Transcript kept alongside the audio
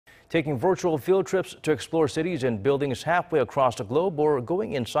taking virtual field trips to explore cities and buildings halfway across the globe, or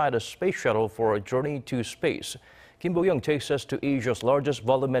going inside a space shuttle for a journey to space. Bo-kyoung takes us to Asia's largest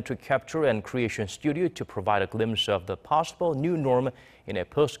volumetric capture and creation studio to provide a glimpse of the possible new norm in a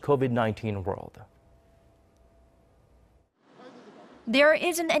post-COVID-19 world. There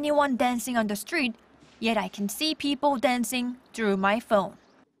isn't anyone dancing on the street, yet I can see people dancing through my phone.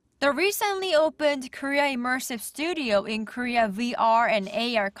 The recently opened Korea Immersive Studio in Korea VR and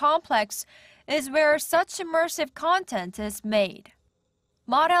AR complex is where such immersive content is made.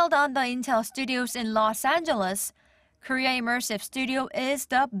 Modeled on the Intel studios in Los Angeles, Korea Immersive Studio is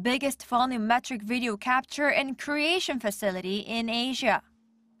the biggest volumetric video capture and creation facility in Asia.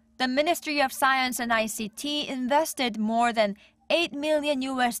 The Ministry of Science and ICT invested more than $8 million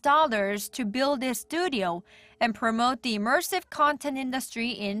to build this studio and promote the immersive content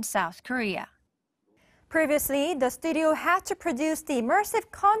industry in South Korea. Previously, the studio had to produce the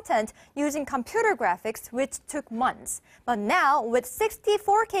immersive content using computer graphics, which took months. But now, with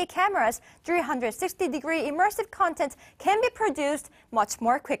 64K cameras, 360-degree immersive content can be produced much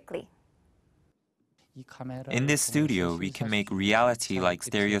more quickly. In this studio, we can make reality like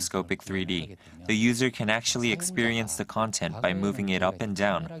stereoscopic 3D. The user can actually experience the content by moving it up and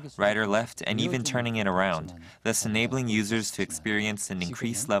down, right or left, and even turning it around, thus enabling users to experience an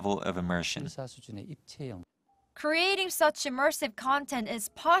increased level of immersion. Creating such immersive content is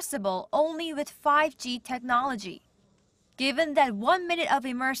possible only with 5G technology. Given that 1 minute of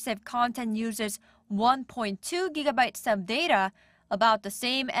immersive content uses 1.2 gigabytes of data, about the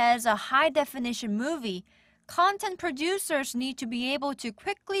same as a high-definition movie, content producers need to be able to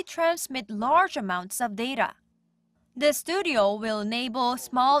quickly transmit large amounts of data. This studio will enable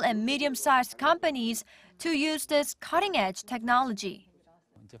small and medium-sized companies to use this cutting-edge technology.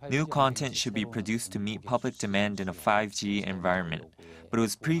 New content should be produced to meet public demand in a 5G environment, but it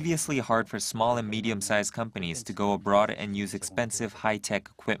was previously hard for small and medium-sized companies to go abroad and use expensive high-tech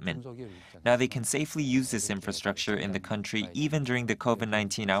equipment. Now they can safely use this infrastructure in the country even during the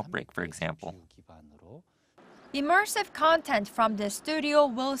COVID-19 outbreak, for example. Immersive content from this studio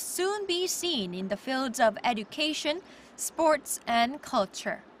will soon be seen in the fields of education, sports, and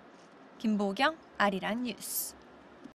culture. Bo-kyoung, Arirang News.